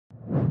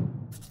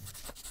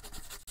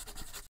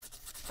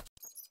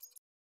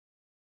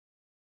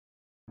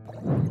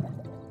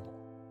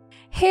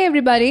Hey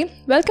everybody,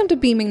 welcome to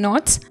Beaming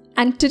Notes,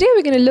 and today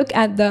we're going to look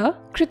at the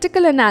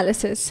critical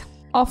analysis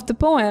of the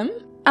poem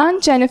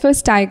Aunt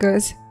Jennifer's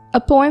Tigers,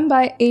 a poem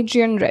by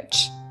Adrienne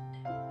Rich.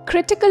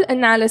 Critical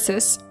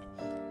analysis.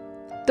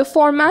 The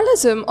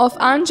formalism of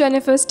Aunt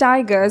Jennifer's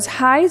Tigers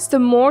hides the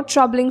more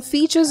troubling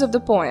features of the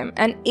poem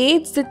and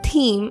aids the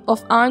theme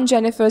of Aunt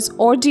Jennifer's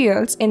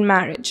ordeals in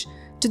marriage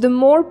to the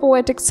more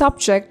poetic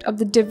subject of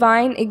the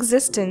divine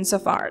existence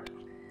of art.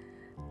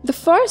 The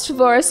first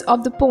verse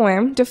of the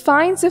poem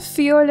defines the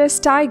fearless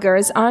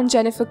tigers Aunt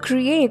Jennifer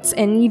creates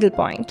in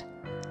needlepoint,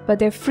 but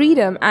their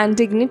freedom and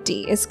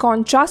dignity is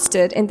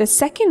contrasted in the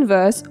second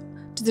verse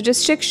to the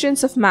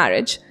restrictions of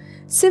marriage,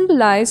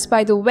 symbolized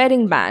by the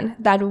wedding band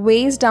that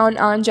weighs down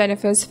Aunt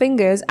Jennifer's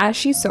fingers as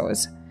she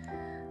sews.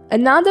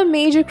 Another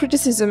major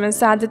criticism is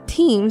that the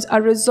themes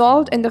are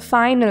resolved in the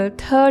final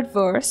third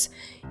verse.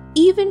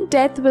 Even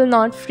death will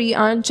not free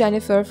Aunt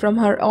Jennifer from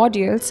her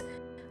ordeals,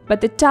 but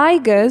the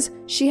tigers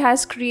she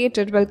has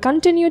created will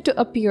continue to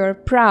appear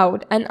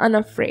proud and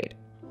unafraid.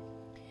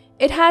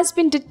 It has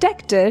been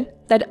detected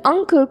that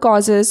Uncle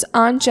causes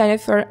Aunt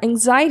Jennifer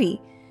anxiety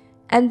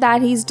and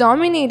that he's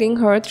dominating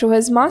her through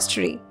his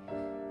mastery.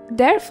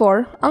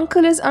 Therefore,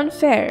 Uncle is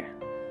unfair.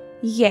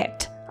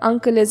 Yet,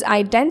 Uncle is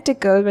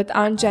identical with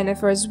Aunt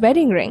Jennifer's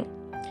wedding ring.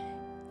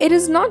 It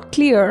is not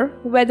clear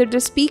whether the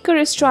speaker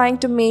is trying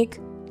to make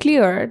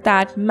clear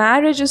that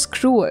marriage is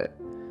cruel.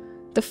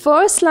 The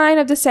first line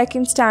of the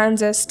second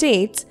stanza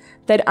states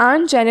that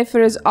Aunt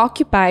Jennifer is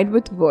occupied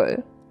with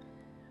wool.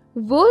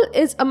 Wool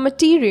is a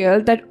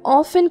material that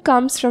often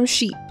comes from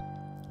sheep.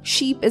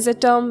 Sheep is a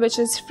term which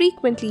is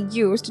frequently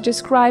used to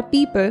describe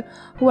people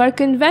who are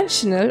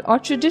conventional or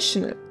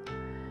traditional.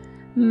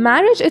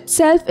 Marriage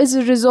itself is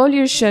a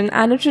resolution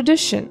and a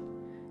tradition.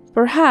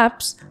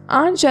 Perhaps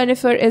Aunt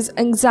Jennifer is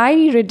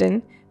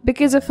anxiety-ridden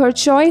because of her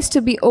choice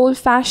to be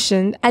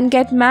old-fashioned and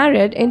get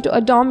married into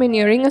a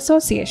domineering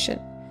association.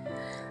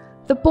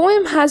 The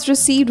poem has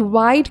received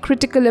wide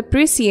critical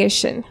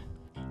appreciation.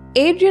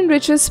 Adrienne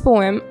Rich's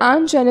poem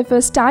Aunt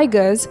Jennifer's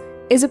Tigers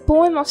is a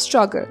poem of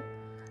struggle.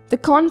 The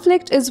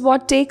conflict is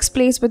what takes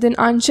place within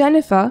Aunt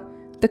Jennifer,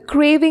 the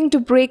craving to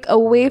break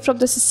away from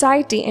the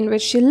society in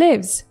which she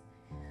lives.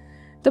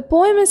 The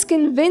poem is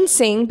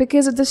convincing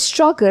because of the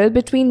struggle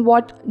between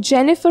what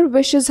Jennifer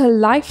wishes her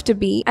life to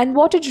be and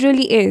what it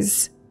really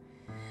is.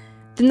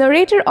 The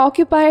narrator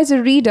occupies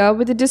a reader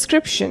with a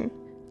description.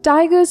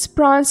 Tigers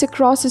prance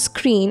across a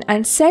screen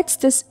and sets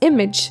this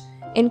image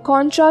in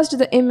contrast to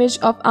the image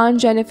of Aunt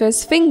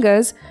Jennifer's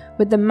fingers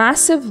with the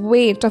massive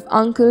weight of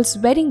Uncle's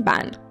wedding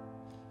band.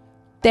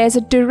 There's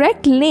a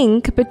direct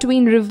link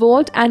between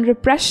revolt and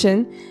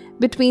repression,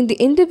 between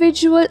the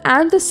individual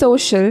and the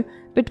social,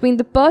 between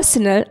the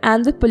personal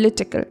and the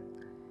political.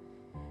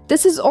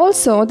 This is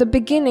also the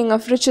beginning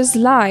of Rich's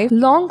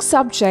lifelong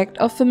subject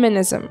of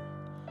feminism.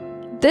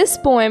 This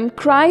poem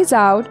cries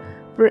out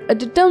for a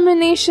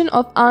determination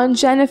of Aunt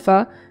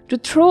Jennifer to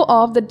throw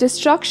off the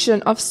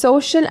destruction of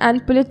social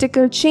and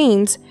political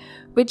chains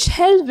which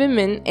held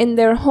women in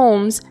their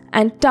homes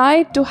and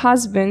tied to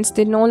husbands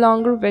they no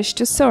longer wish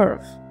to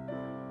serve.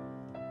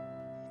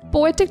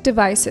 Poetic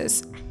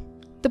devices.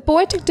 The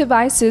poetic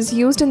devices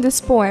used in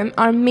this poem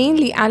are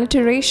mainly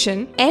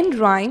alliteration, end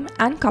rhyme,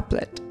 and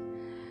couplet.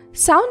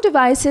 Sound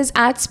devices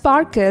add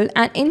sparkle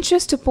and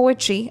interest to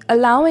poetry,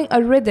 allowing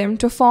a rhythm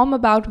to form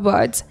about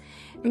words,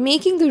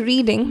 making the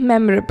reading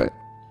memorable.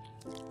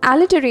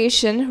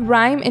 Alliteration,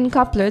 rhyme in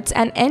couplets,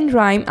 and end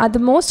rhyme are the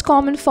most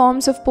common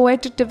forms of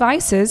poetic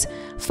devices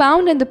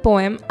found in the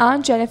poem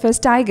Aunt Jennifer's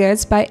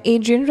Tigers by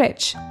Adrienne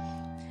Rich.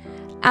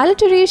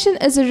 Alliteration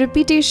is a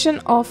repetition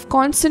of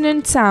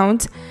consonant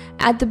sounds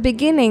at the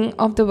beginning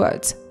of the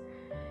words.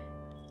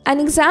 An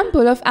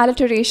example of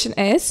alliteration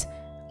is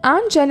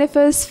Aunt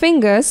Jennifer's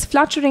fingers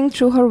fluttering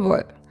through her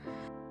wool.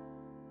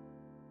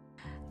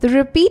 The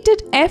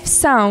repeated F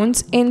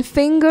sounds in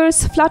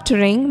fingers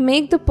fluttering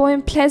make the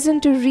poem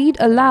pleasant to read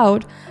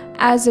aloud,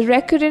 as the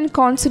recurrent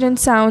consonant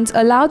sounds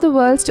allow the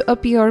words to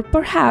appear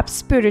perhaps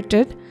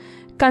spirited,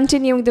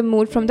 continuing the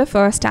mood from the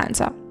first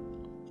stanza.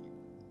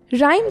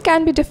 Rhyme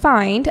can be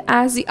defined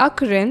as the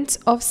occurrence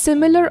of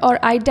similar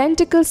or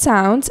identical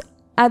sounds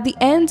at the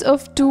ends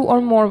of two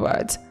or more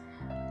words.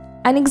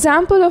 An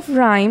example of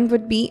rhyme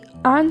would be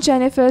Aunt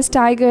Jennifer's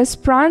tigers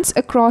prance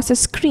across a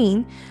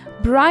screen,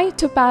 bright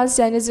topaz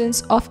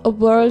denizens of a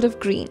world of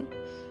green.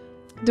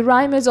 The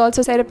rhyme is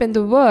also set up in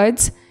the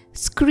words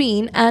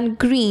screen and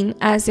green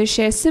as they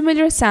share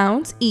similar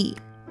sounds E.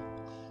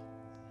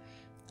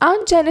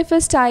 Aunt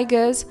Jennifer's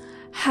Tigers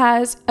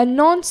has a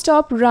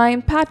non-stop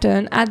rhyme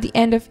pattern at the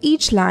end of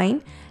each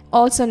line,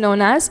 also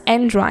known as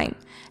end rhyme,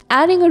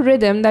 adding a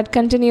rhythm that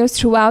continues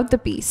throughout the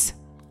piece.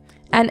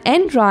 An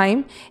end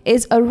rhyme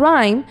is a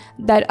rhyme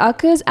that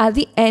occurs at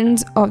the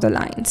ends of the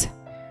lines.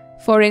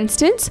 For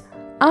instance,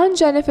 Aunt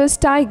Jennifer's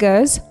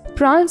tigers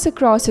prance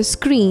across a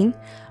screen,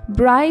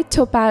 bright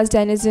topaz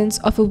denizens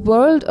of a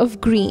world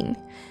of green.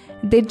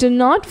 They do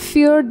not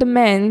fear the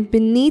men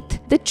beneath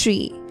the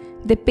tree.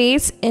 They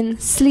pace in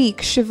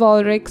sleek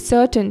chivalric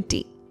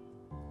certainty.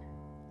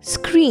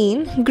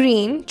 Screen,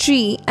 green,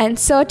 tree, and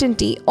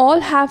certainty all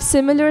have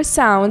similar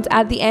sounds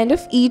at the end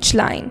of each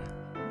line.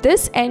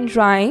 This end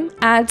rhyme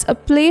adds a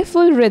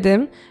playful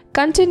rhythm,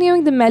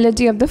 continuing the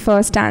melody of the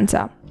first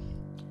stanza.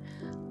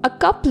 A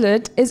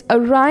couplet is a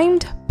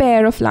rhymed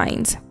pair of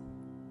lines.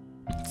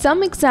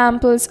 Some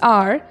examples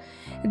are,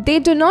 they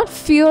do not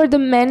fear the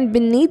men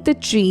beneath the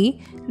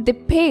tree, they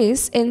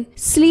pace in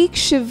sleek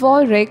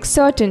chivalric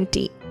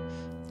certainty.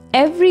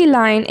 Every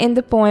line in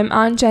the poem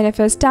Aunt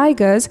Jennifer's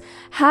Tigers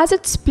has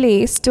its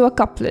place to a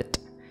couplet.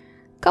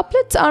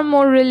 Couplets are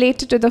more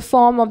related to the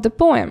form of the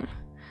poem.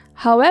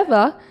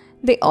 However,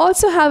 they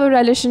also have a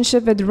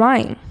relationship with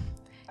rhyme.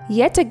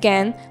 Yet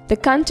again, the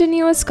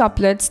continuous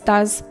couplets,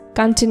 thus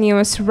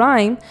continuous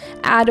rhyme,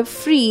 add a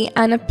free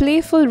and a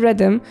playful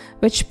rhythm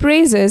which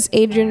praises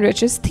Adrienne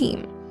Rich's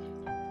theme.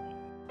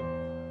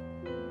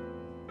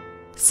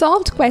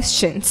 Solved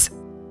questions.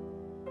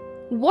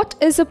 What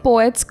is a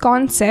poet's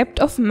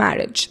concept of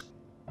marriage?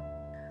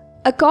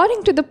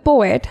 According to the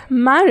poet,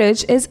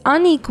 marriage is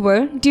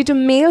unequal due to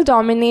male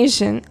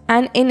domination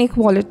and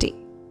inequality.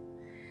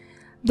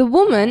 The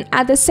woman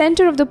at the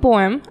center of the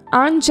poem,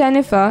 Aunt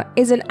Jennifer,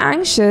 is an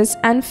anxious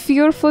and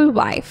fearful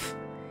wife.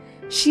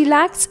 She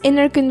lacks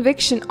inner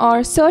conviction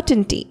or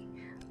certainty,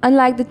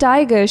 unlike the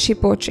tiger she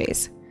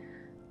portrays.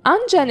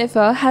 Aunt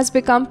Jennifer has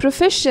become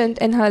proficient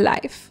in her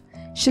life.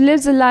 She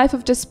lives a life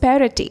of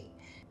disparity.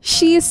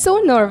 She is so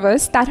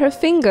nervous that her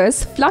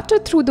fingers flutter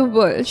through the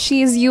wool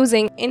she is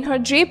using in her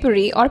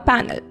drapery or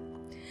panel.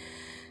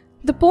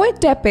 The poet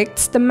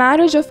depicts the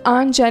marriage of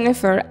Aunt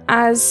Jennifer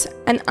as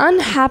an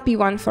unhappy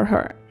one for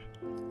her.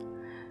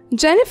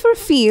 Jennifer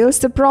feels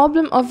the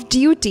problem of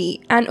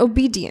duty and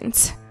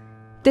obedience.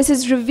 This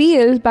is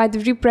revealed by the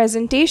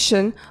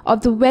representation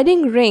of the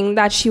wedding ring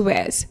that she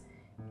wears.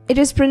 It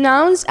is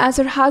pronounced as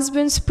her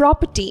husband's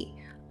property,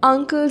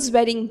 uncle's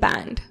wedding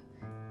band.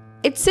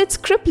 It sits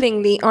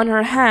cripplingly on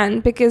her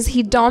hand because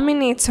he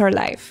dominates her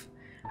life.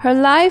 Her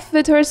life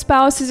with her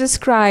spouse is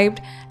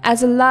described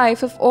as a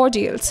life of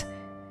ordeals.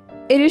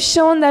 It is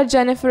shown that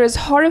Jennifer is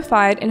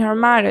horrified in her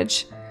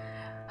marriage.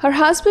 Her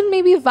husband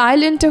may be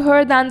violent to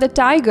her than the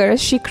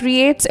tigers she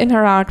creates in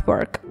her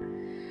artwork.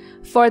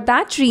 For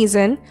that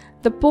reason,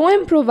 the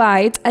poem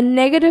provides a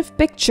negative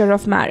picture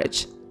of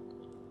marriage.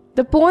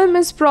 The poem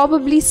is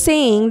probably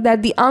saying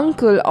that the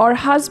uncle or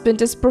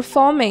husband is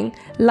performing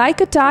like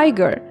a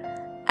tiger,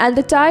 and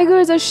the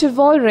tigers are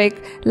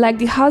chivalric like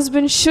the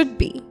husband should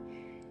be.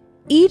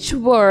 Each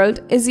world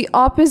is the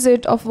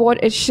opposite of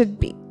what it should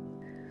be.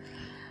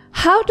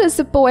 How does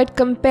the poet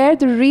compare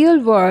the real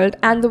world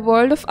and the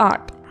world of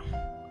art?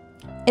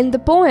 In the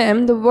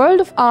poem, the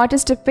world of art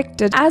is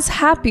depicted as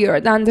happier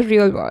than the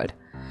real world.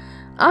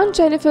 Aunt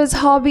Jennifer's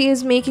hobby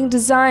is making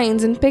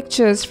designs and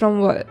pictures from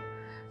wool.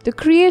 The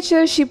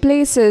creatures she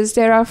places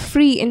there are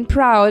free and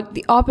proud,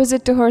 the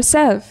opposite to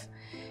herself.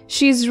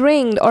 She is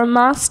ringed or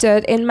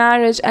mastered in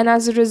marriage, and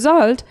as a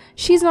result,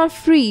 she is not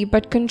free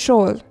but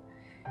controlled.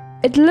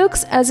 It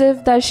looks as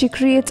if that she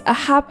creates a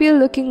happier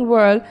looking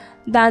world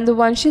than the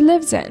one she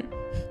lives in.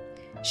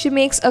 She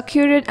makes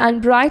accurate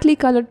and brightly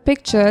colored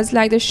pictures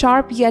like the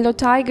sharp yellow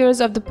tigers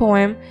of the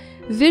poem,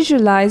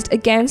 visualized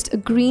against a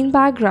green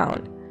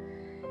background.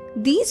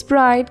 These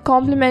bright,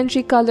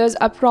 complementary colors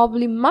are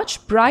probably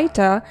much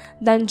brighter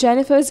than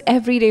Jennifer's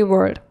everyday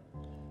world.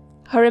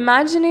 Her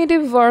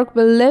imaginative work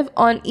will live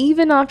on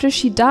even after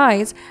she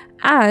dies,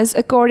 as,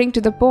 according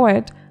to the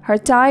poet, her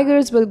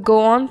tigers will go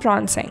on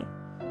prancing.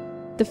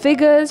 The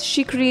figures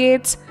she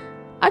creates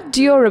are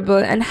durable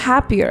and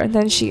happier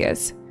than she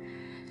is.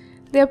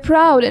 They are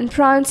proud and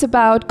prance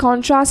about,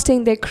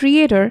 contrasting their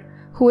creator,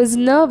 who is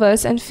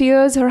nervous and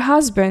fears her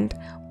husband.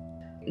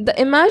 The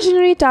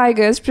imaginary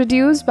tigers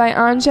produced by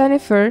Aunt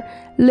Jennifer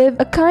live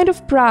a kind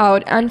of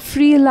proud and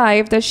free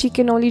life that she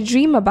can only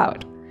dream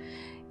about.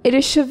 It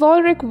is a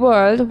chivalric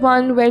world,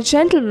 one where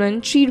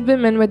gentlemen treat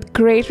women with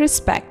great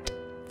respect.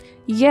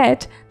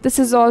 Yet, this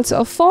is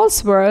also a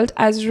false world,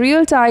 as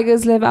real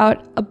tigers live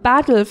out a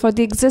battle for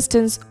the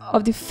existence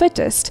of the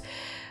fittest,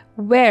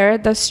 where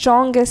the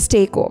strongest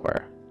take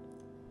over.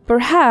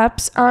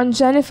 Perhaps Aunt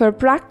Jennifer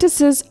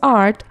practices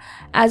art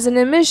as an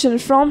emission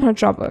from her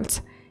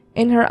troubles.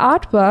 In her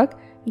artwork,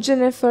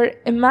 Jennifer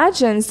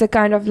imagines the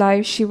kind of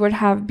life she would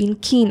have been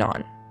keen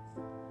on.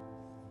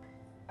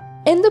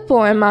 In the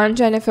poem Aunt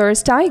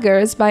Jennifer's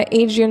Tigers by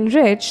Adrienne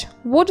Rich,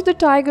 what do the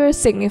tigers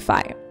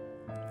signify?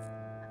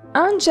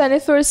 Aunt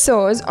Jennifer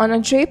sews on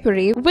a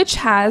drapery which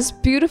has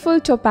beautiful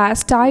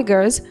topaz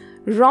tigers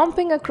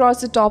romping across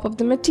the top of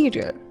the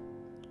material.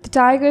 The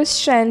tigers'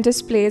 strength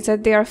displays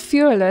that they are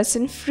fearless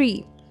and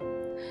free.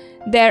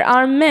 There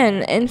are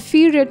men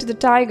inferior to the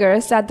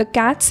tigers that the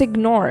cats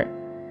ignore.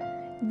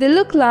 They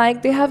look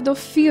like they have no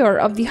fear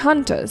of the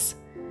hunters.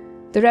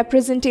 The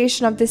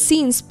representation of the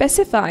scene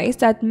specifies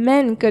that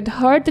men could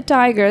hurt the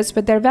tigers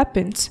with their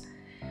weapons.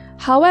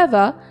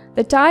 However,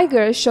 the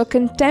tigers show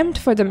contempt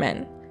for the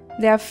men.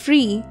 They are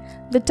free.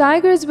 The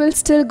tigers will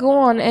still go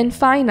on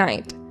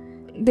infinite.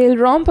 They'll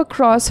romp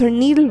across her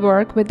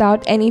needlework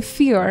without any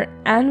fear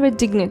and with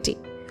dignity.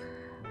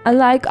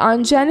 Unlike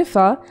Aunt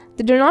Jennifer,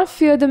 They do not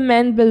fear the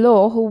men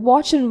below who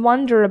watch and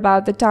wonder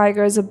about the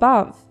tigers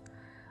above.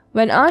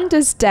 When Aunt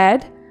is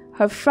dead,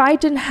 her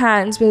frightened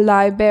hands will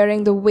lie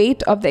bearing the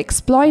weight of the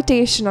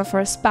exploitation of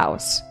her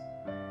spouse.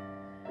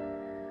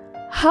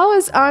 How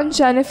is Aunt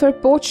Jennifer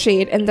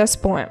portrayed in this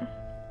poem?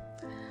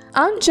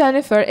 Aunt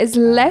Jennifer is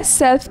less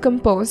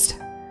self-composed.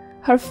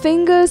 Her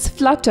fingers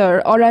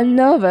flutter or are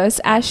nervous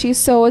as she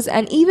sews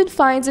and even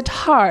finds it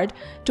hard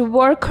to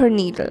work her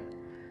needle.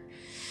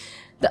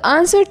 The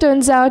answer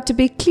turns out to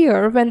be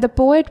clear when the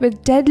poet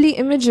with deadly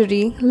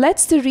imagery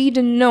lets the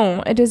reader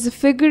know it is a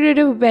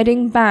figurative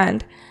wedding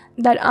band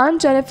that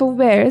Aunt Jennifer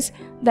wears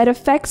that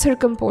affects her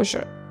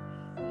composure.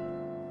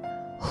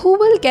 Who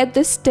will get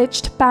the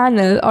stitched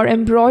panel or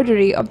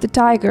embroidery of the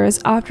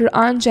tigers after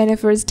Aunt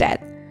Jennifer's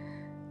death?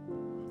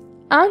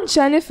 Aunt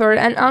Jennifer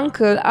and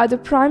Uncle are the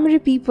primary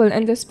people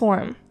in this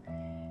poem.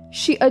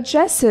 She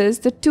addresses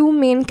the two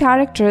main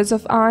characters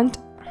of Aunt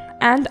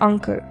and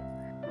Uncle.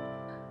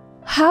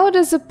 How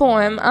does the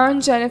poem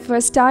Aunt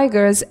Jennifer's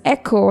Tigers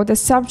echo the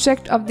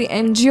subject of the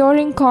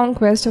enduring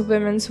conquest of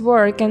women's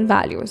work and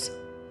values?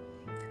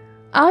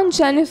 Aunt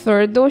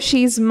Jennifer, though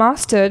she is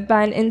mastered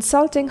by an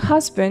insulting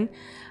husband,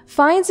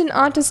 finds an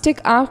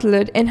artistic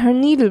outlet in her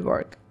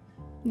needlework.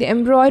 The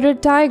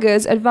embroidered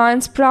tigers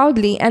advance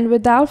proudly and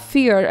without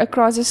fear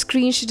across the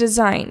screen she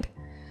designed.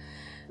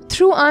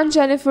 Through Aunt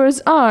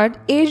Jennifer's art,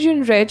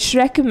 Adrienne Rich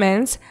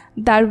recommends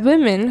that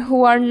women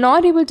who are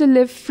not able to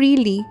live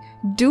freely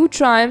do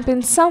triumph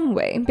in some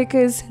way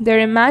because their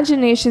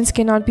imaginations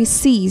cannot be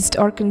seized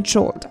or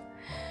controlled.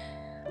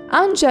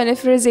 Aunt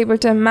Jennifer is able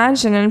to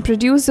imagine and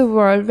produce a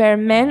world where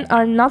men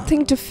are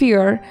nothing to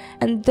fear,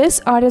 and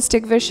this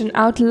artistic vision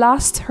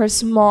outlasts her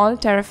small,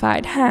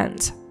 terrified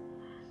hands.